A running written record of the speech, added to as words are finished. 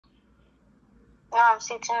No, I'm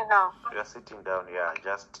sitting down. You're sitting down, yeah.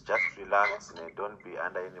 Just relax and don't be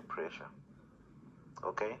under any pressure.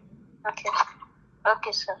 Okay? Okay.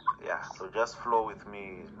 Okay, sir. Yeah, so just flow with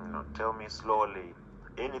me, tell me slowly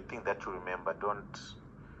anything that you remember. Don't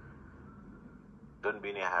be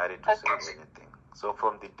in a hurry to say anything. So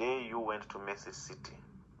from the day you went to Mathew City,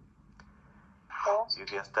 yes, you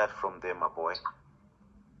can start from there, my boy.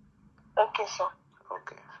 Okay, sir.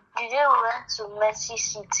 Okay. The day we went to Mathew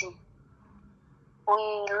City,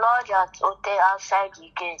 we lodged at hotel outside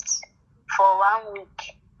the gate for 1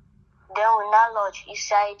 week. Then we now lodged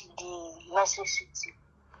inside the Mathew City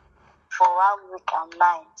for 1 week and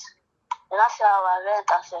night. Then after our rent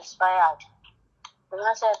has expired, we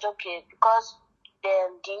now said, okay, because the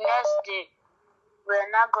next day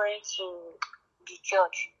we're not going to the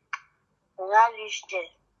church. We now reached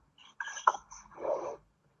there.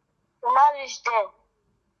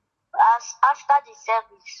 As after the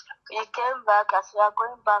service, we came back. As we are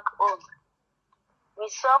going back home, we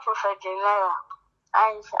saw Prophet Jeremiah,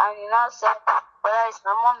 and he now said, "Well, is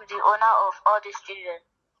my mom the owner of all these children?"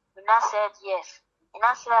 We now said yes. He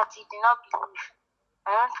now said that he did not believe.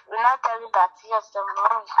 And we now tell him that yes, the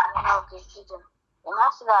mom is the owner of the children. He now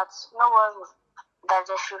said that no worry, that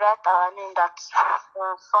they should write our name, that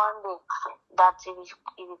Sunday that he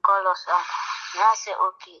will call us out. And I said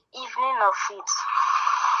okay. Evening of it,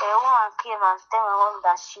 a woman came and told my mom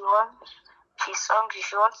that she's hungry,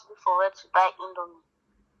 she wants to look for where to buy Indomie.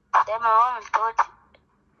 Then my mom told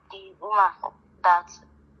the woman that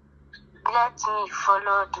let me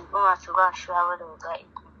follow the woman to go and show her where they will buy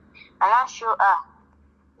Indomie. And I show her.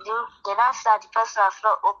 They now said the person has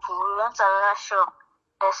not opened. We went to another shop.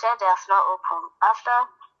 They said they have not opened. After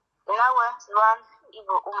we now went to one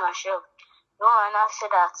Igbo woman shop. The woman now said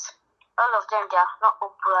that all of them they have not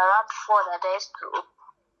opened. Around 4 that there is to open.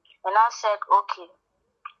 And I said, okay.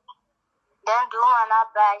 Then the woman now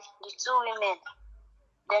buy, the 2 women,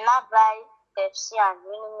 they now buy Pepsi and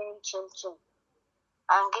mini chin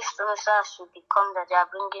and give to me so I should become that they are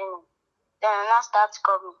bringing in. Then I now start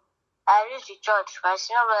coming. I reached the church. My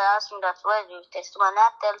senior brother asked me that where the testimony.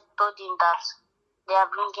 I told him that they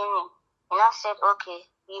are bringing in. And I said, okay,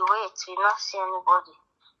 we wait, we not see anybody.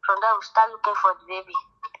 From there we start looking for the baby.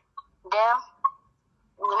 Then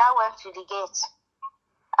we now went to the gate.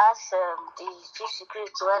 Asked the chief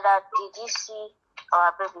security whether did he see our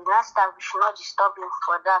baby. Last time we should not disturb him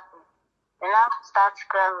for that. Then I start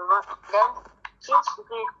crying. Then chief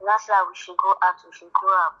security last time we should go out.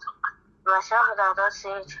 Myself and I just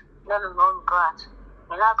said, let me go out.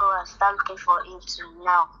 When I go and start looking for him too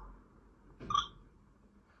now.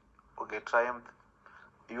 Okay, Triumph.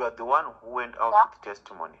 You are the one who went out with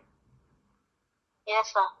testimony.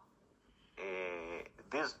 Yes, sir.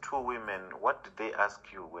 These 2 women, what did they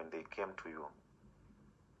ask you when they came to you?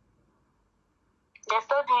 They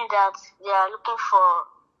told me that they are looking for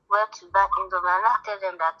where to buy Indomie, and I tell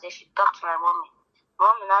them that they should talk to my mommy.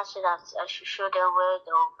 Mommy now said that I should show them where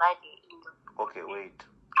they will buy the Indomie. Okay, wait.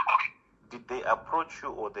 Did they approach you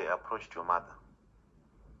or they approached your mother?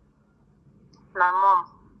 My mom.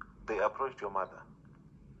 They approached your mother?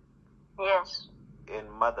 Yes.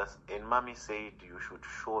 And mommy said you should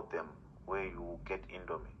show them where you get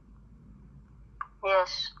Indomie?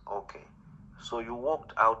 Yes. Okay. So you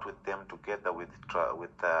walked out with them together with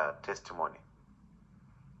testimony?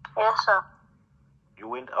 Yes, sir. You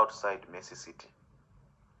went outside Mathew City?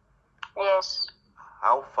 Yes.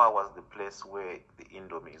 How far was the place where the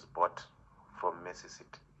Indomie is bought from Mathew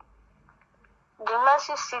City? The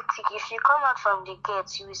Mathew City, if you come out from the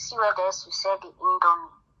gate, you will see where there is to sell the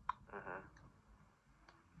Indomie. Mm-hmm.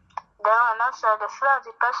 Then when I said the floor of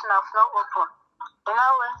the person have not opened, and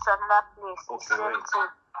I went to another place. Okay,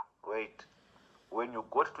 wait. When you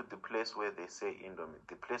got to the place where they say Indomie,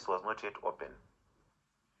 the place was not yet open?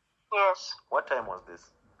 Yes. What time was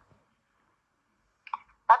this?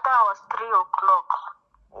 That time was 3 o'clock.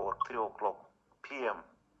 Or 3 o'clock p.m.?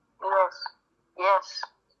 Yes. Yes.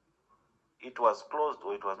 It was closed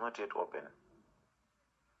or it was not yet open?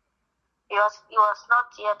 It was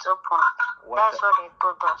not yet open. That's what they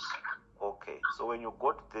told us. Okay, so when you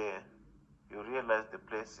got there, you realized the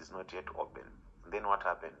place is not yet open. Then what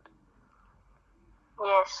happened?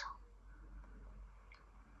 Yes.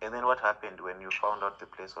 And then what happened when you found out the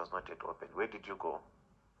place was not yet open? Where did you go?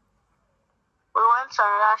 We went to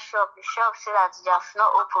another shop. The shop said that they have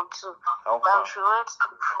not opened too. How far? We should wait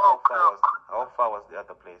till 4 o'clock. How far was the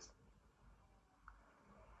other place?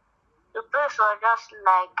 The place was just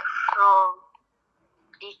like from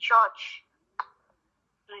the church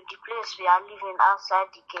to the place we are living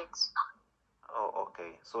outside the gates. Oh,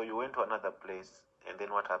 okay. So you went to another place, and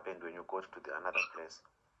then what happened when you got to the another place?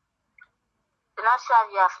 The now said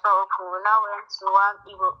they have not open. We now went to one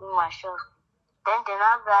Igbo Uma shop. Then they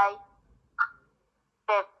now buy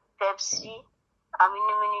Pepsi and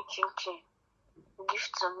mini chin chin. Give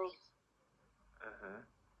to me.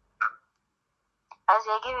 As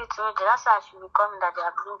they give it to me, the last I should be coming that they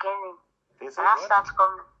are bringing in. They And said I what? start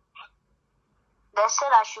coming. They said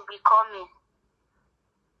I should be coming.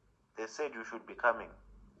 They said you should be coming.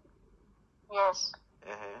 Yes.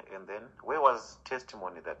 And then, where was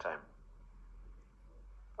testimony that time?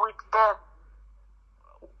 With them.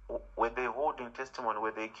 Were they holding testimony?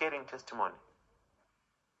 Were they carrying testimony?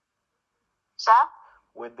 Sir?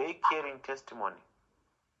 Were they carrying testimony?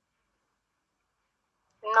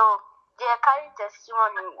 No. They are carrying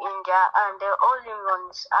testimony in their hand. They're holding on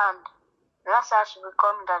his hand. That's how she will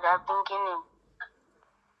come that they are bringing in.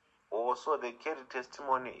 Oh, so they carried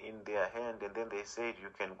testimony in their hand and then they said, you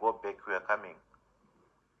can go back, we are coming.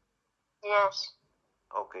 Yes.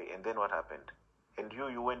 Okay, and then what happened? And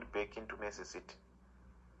you went back into Mercy City?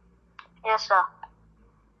 Yes, sir.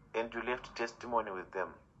 And you left testimony with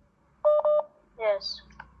them? Yes.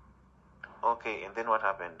 Okay, and then what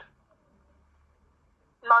happened?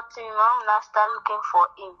 Nothing. Mom now started looking for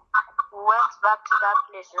him. We went back to that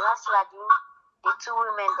place. And that's like the two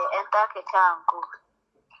women, they enter the car and go.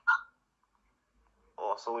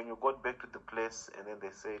 Oh, so when you got back to the place and then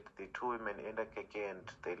they said the two women entered KK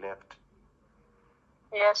and they left?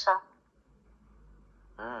 Yes, sir.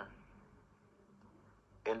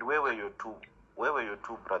 And where were your two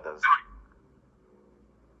brothers?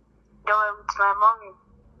 They were with my mommy.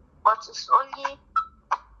 But it's only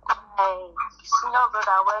my senior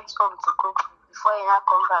brother went home to cook before he now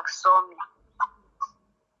come back saw me.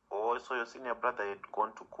 Oh, so your senior brother had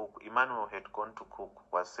gone to cook. Emmanuel had gone to cook,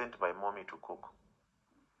 was sent by mommy to cook.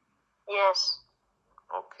 Yes.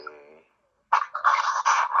 Okay.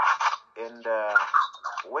 And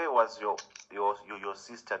where was your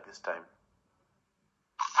sister this time?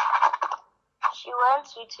 She went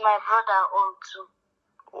with my brother home too.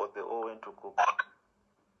 Or they all went to cook?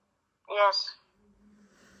 Yes.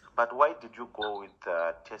 But why did you go with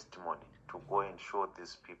testimony to go and show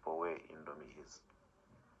these people where Indomie is?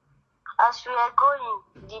 As we were going,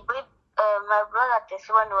 my brother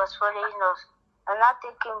testimony was following us. And I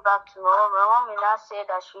take him back to my mom. My mom now said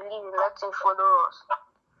I should leave and let him follow us.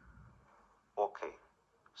 Okay.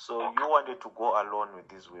 So you wanted to go alone with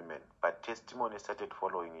these women, but testimony started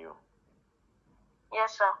following you?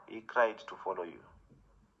 Yes, sir. He cried to follow you?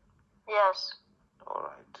 Yes. All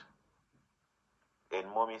right. And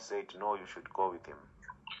mommy said, no, you should go with him.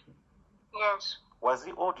 Yes. Was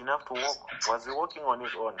he old enough to walk? Was he walking on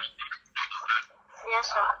his own? Yes,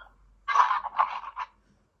 sir.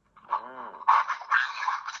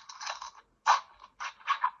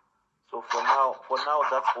 So for now,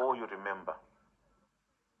 that's all you remember?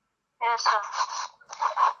 Yes, sir.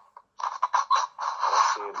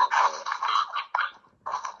 Okay, my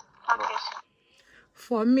boy. Okay, sir.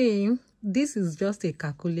 For me, this is just a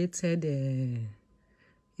calculated,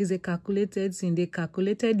 it's a calculated thing. They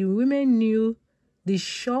calculated, the women knew the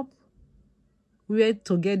shop where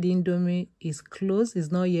to get the Indomie is closed,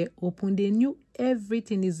 is not yet open. They knew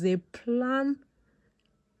everything. Is a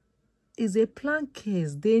plan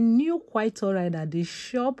case. They knew quite all right that the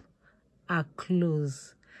shop are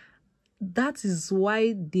closed. That is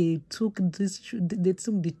why they took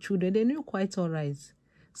the children. They knew quite all right.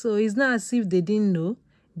 So it's not as if they didn't know.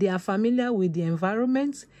 They are familiar with the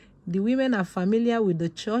environment. The women are familiar with the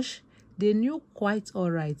church. They knew quite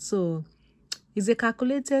all right. So it's a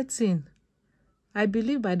calculated thing. I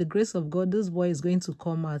believe by the grace of God, this boy is going to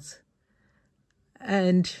come out.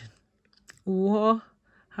 And we'll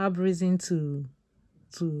have reason to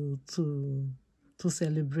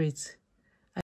celebrate.